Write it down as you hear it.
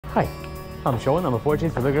Hi, I'm Sean. I'm a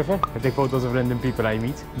portrait photographer. I take photos of random people I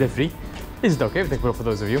meet. They're free. Is it okay if I take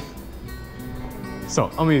photos of you?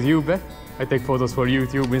 So, I'm a YouTuber. I take photos for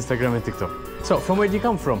YouTube, Instagram and TikTok. So, from where do you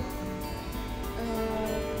come from?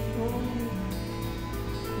 From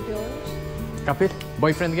Belarus. Couple?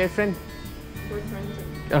 Boyfriend, girlfriend? Boyfriend.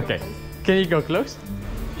 Okay. Can you go close?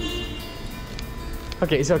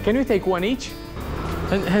 Okay, so can we take one each?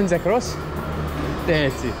 Hands across.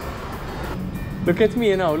 That's it. Look at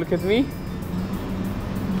me now, look at me.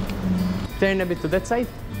 Turn a bit to that side.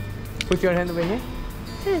 Put your hand over here.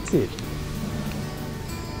 That's it.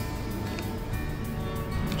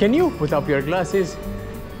 Can you put up your glasses?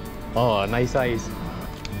 Oh, nice eyes.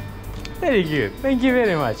 Very good. Thank you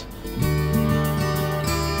very much.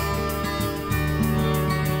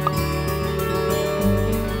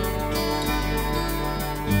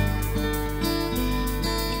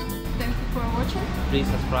 Thank you for watching. Please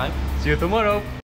subscribe. See you tomorrow.